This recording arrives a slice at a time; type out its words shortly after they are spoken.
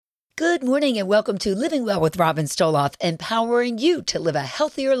Good morning and welcome to Living Well with Robin Stoloff, empowering you to live a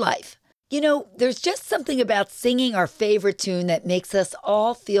healthier life. You know, there's just something about singing our favorite tune that makes us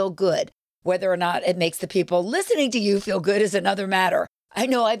all feel good. Whether or not it makes the people listening to you feel good is another matter. I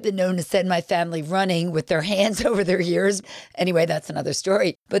know I've been known to send my family running with their hands over their ears. Anyway, that's another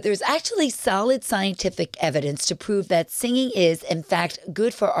story. But there's actually solid scientific evidence to prove that singing is, in fact,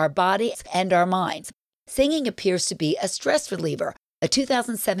 good for our bodies and our minds. Singing appears to be a stress reliever. A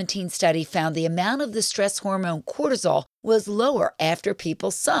 2017 study found the amount of the stress hormone cortisol was lower after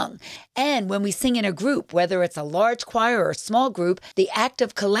people sung. And when we sing in a group, whether it's a large choir or a small group, the act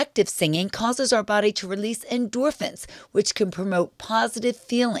of collective singing causes our body to release endorphins, which can promote positive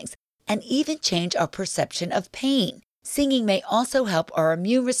feelings and even change our perception of pain. Singing may also help our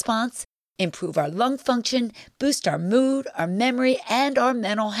immune response, improve our lung function, boost our mood, our memory, and our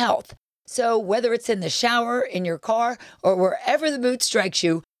mental health. So whether it's in the shower, in your car, or wherever the mood strikes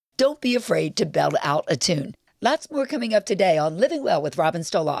you, don't be afraid to belt out a tune. Lots more coming up today on Living Well with Robin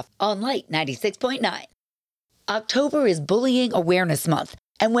Stoloff on Light 96.9. October is Bullying Awareness Month,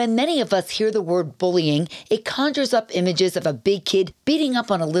 and when many of us hear the word bullying, it conjures up images of a big kid beating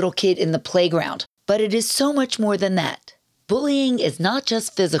up on a little kid in the playground. But it is so much more than that. Bullying is not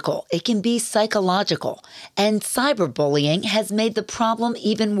just physical, it can be psychological, and cyberbullying has made the problem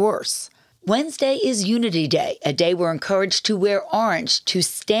even worse. Wednesday is Unity Day, a day we're encouraged to wear orange to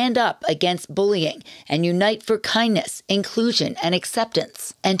stand up against bullying and unite for kindness, inclusion, and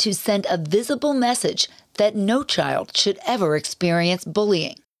acceptance, and to send a visible message that no child should ever experience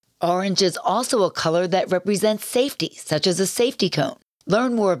bullying. Orange is also a color that represents safety, such as a safety cone.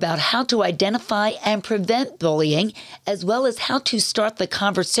 Learn more about how to identify and prevent bullying, as well as how to start the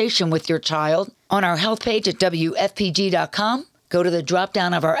conversation with your child on our health page at WFPG.com. Go to the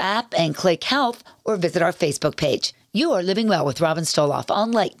drop-down of our app and click Health, or visit our Facebook page. You are Living Well with Robin Stoloff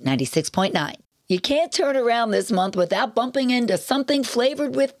on Light 96.9. You can't turn around this month without bumping into something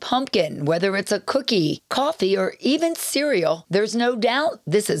flavored with pumpkin, whether it's a cookie, coffee, or even cereal. There's no doubt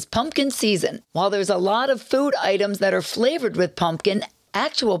this is pumpkin season. While there's a lot of food items that are flavored with pumpkin,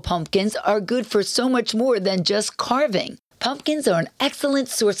 actual pumpkins are good for so much more than just carving. Pumpkins are an excellent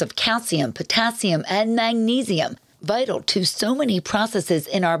source of calcium, potassium, and magnesium, vital to so many processes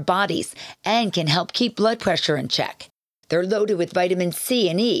in our bodies, and can help keep blood pressure in check. They're loaded with vitamin C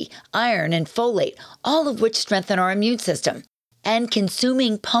and E, iron and folate, all of which strengthen our immune system. And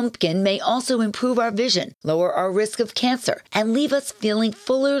consuming pumpkin may also improve our vision, lower our risk of cancer, and leave us feeling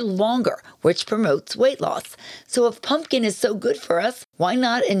fuller longer, which promotes weight loss. So if pumpkin is so good for us, why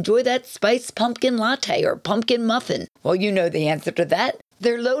not enjoy that spiced pumpkin latte or pumpkin muffin? Well, you know the answer to that.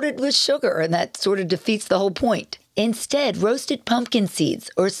 They're loaded with sugar, and that sort of defeats the whole point. Instead, roasted pumpkin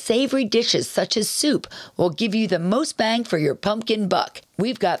seeds or savory dishes such as soup will give you the most bang for your pumpkin buck.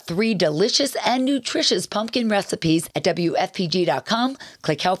 We've got 3 delicious and nutritious pumpkin recipes at WFPG.com.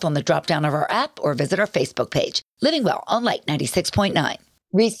 Click Health on the drop-down of our app or visit our Facebook page. Living Well on Light 96.9.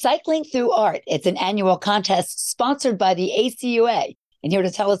 Recycling Through Art. It's an annual contest sponsored by the ACUA. And here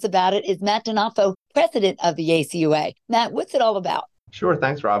to tell us about it is Matt Donaffo, president of the ACUA. Matt, what's it all about? Sure.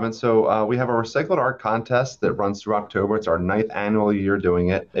 Thanks, Robin. So we have a recycled art contest that runs through October. It's our 9th annual year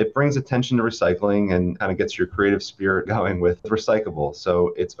doing it. It brings attention to recycling and kind of gets your creative spirit going with recyclables.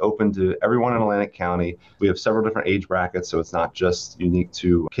 So it's open to everyone in Atlantic County. We have several different age brackets, so it's not just unique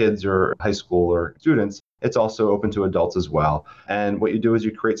to kids or high school or students. It's also open to adults as well. And what you do is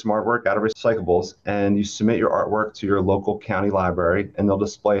you create some artwork out of recyclables and you submit your artwork to your local county library and they'll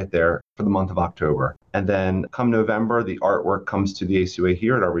display it there for the month of October. And then come November, the artwork comes to the ACUA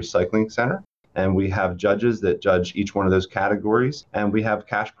here at our recycling center. And we have judges that judge each one of those categories. And we have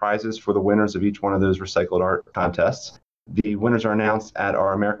cash prizes for the winners of each one of those recycled art contests. The winners are announced at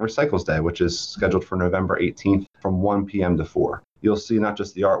our American Recycles Day, which is scheduled for November 18th from 1 p.m. to 4. You'll see not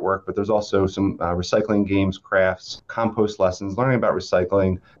just the artwork, but there's also some recycling games, crafts, compost lessons, learning about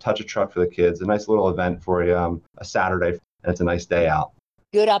recycling, touch a truck for the kids, a nice little event for a Saturday, and it's a nice day out.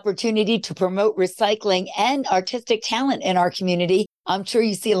 Good opportunity to promote recycling and artistic talent in our community. I'm sure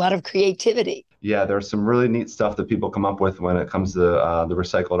you see a lot of creativity. Yeah, there's some really neat stuff that people come up with when it comes to the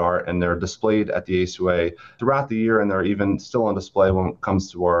recycled art, and they're displayed at the ACUA throughout the year, and they're even still on display when it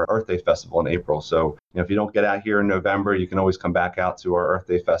comes to our Earth Day Festival in April. So if you don't get out here in November, you can always come back out to our Earth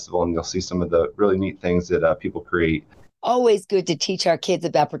Day Festival, and you'll see some of the really neat things that people create. Always good to teach our kids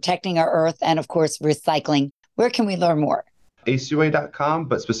about protecting our Earth and, of course, recycling. Where can we learn more? ACUA.com,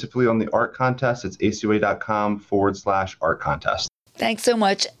 but specifically on the art contest, it's ACUA.com/art contest. Thanks so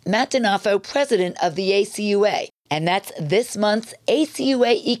much, Matt Donaffo, president of the ACUA. And that's this month's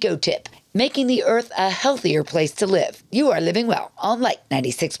ACUA Eco Tip. making the earth a healthier place to live. You are living well on Light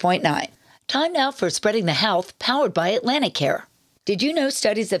 96.9. Time now for Spreading the Health, powered by Atlanticare. Did you know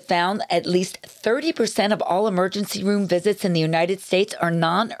studies have found at least 30% of all emergency room visits in the United States are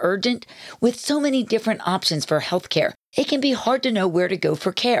non-urgent? With so many different options for healthcare, it can be hard to know where to go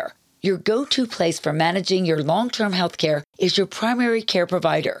for care. Your go-to place for managing your long-term healthcare is your primary care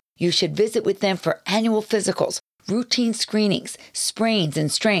provider. You should visit with them for annual physicals, routine screenings, sprains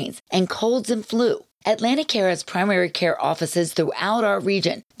and strains, and colds and flu. Atlanticare has primary care offices throughout our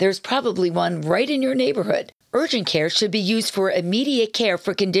region. There's probably one right in your neighborhood. Urgent care should be used for immediate care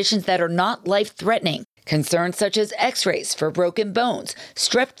for conditions that are not life-threatening. Concerns such as x-rays for broken bones,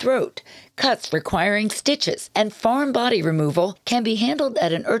 strep throat, cuts requiring stitches, and foreign body removal can be handled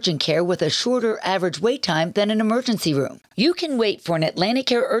at an urgent care with a shorter average wait time than an emergency room. You can wait for an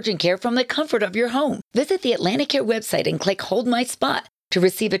Atlanticare urgent care from the comfort of your home. Visit the Atlanticare website and click Hold My Spot to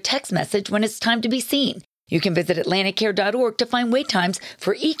receive a text message when it's time to be seen. You can visit Atlanticare.org to find wait times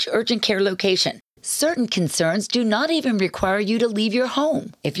for each urgent care location. Certain concerns do not even require you to leave your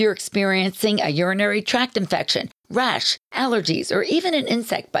home. If you're experiencing a urinary tract infection, rash, allergies, or even an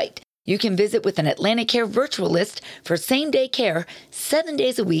insect bite, you can visit with an Atlanticare virtualist for same-day care 7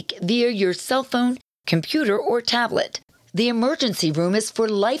 days a week via your cell phone, computer, or tablet. The emergency room is for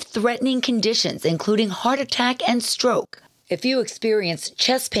life-threatening conditions, including heart attack and stroke. If you experience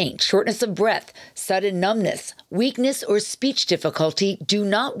chest pain, shortness of breath, sudden numbness, weakness, or speech difficulty, do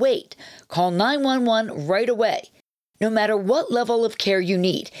not wait. Call 911 right away. No matter what level of care you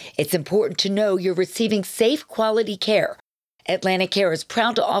need, it's important to know you're receiving safe, quality care. Atlanticare is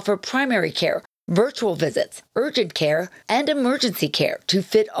proud to offer primary care, virtual visits, urgent care, and emergency care to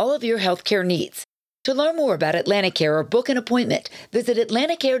fit all of your healthcare needs. To learn more about Atlanticare or book an appointment, visit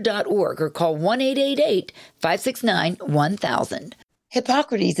Atlanticare.org or call 1-888-569-1000.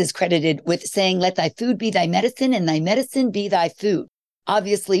 Hippocrates is credited with saying, "Let thy food be thy medicine and thy medicine be thy food."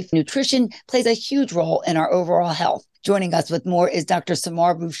 Obviously, nutrition plays a huge role in our overall health. Joining us with more is Dr.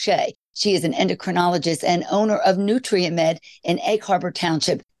 Samar Boucher. She is an endocrinologist and owner of NutriMed in Egg Harbor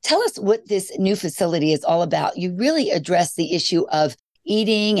Township. Tell us what this new facility is all about. You really address the issue of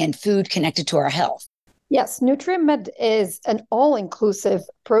eating and food connected to our health. Yes, NutriMed is an all-inclusive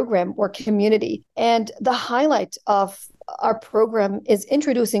program or community. And the highlight of our program is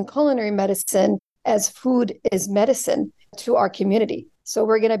introducing culinary medicine as food is medicine to our community. So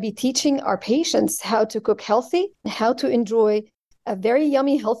we're going to be teaching our patients how to cook healthy, how to enjoy a very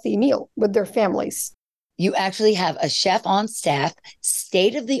yummy, healthy meal with their families. You actually have a chef on staff,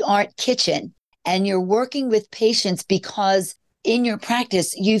 state-of-the-art kitchen, and you're working with patients because in your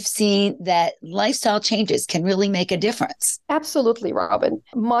practice, you've seen that lifestyle changes can really make a difference. Absolutely, Robin.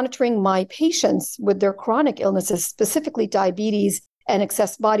 Monitoring my patients with their chronic illnesses, specifically diabetes and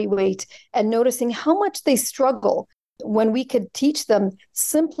excess body weight, and noticing how much they struggle when we could teach them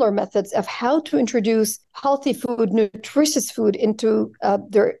simpler methods of how to introduce healthy food, nutritious food into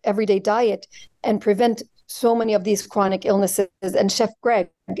their everyday diet and prevent so many of these chronic illnesses. And Chef Greg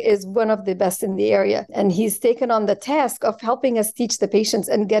is one of the best in the area. And he's taken on the task of helping us teach the patients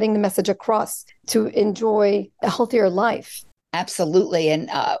and getting the message across to enjoy a healthier life. Absolutely. And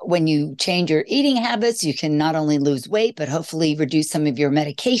when you change your eating habits, you can not only lose weight, but hopefully reduce some of your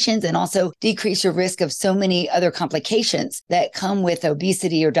medications and also decrease your risk of so many other complications that come with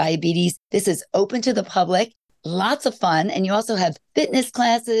obesity or diabetes. This is open to the public. Lots of fun. And you also have fitness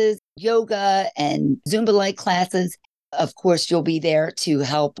classes, yoga, and Zumba-like classes. Of course, you'll be there to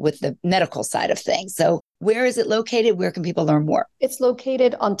help with the medical side of things. So where is it located? Where can people learn more? It's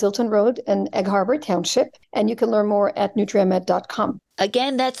located on Tilton Road in Egg Harbor Township, and you can learn more at NutriMed.com.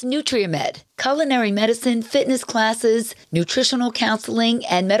 Again, that's NutriMed. Culinary medicine, fitness classes, nutritional counseling,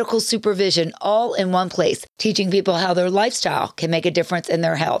 and medical supervision all in one place, teaching people how their lifestyle can make a difference in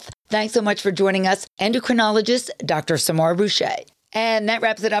their health. Thanks so much for joining us, endocrinologist Dr. Samar Boucher. And that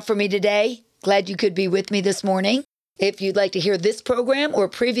wraps it up for me today. Glad you could be with me this morning. If you'd like to hear this program or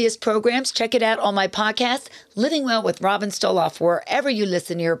previous programs, check it out on my podcast, Living Well with Robin Stoloff, wherever you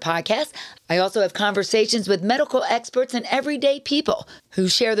listen to your podcast. I also have conversations with medical experts and everyday people who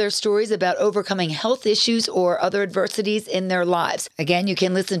share their stories about overcoming health issues or other adversities in their lives. Again, you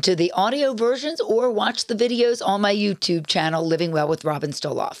can listen to the audio versions or watch the videos on my YouTube channel, Living Well with Robin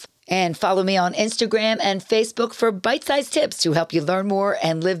Stoloff. And follow me on Instagram and Facebook for bite-sized tips to help you learn more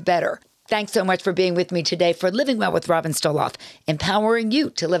and live better. Thanks so much for being with me today for Living Well with Robin Stoloff, empowering you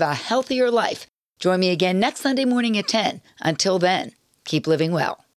to live a healthier life. Join me again next Sunday morning at 10. Until then, keep living well.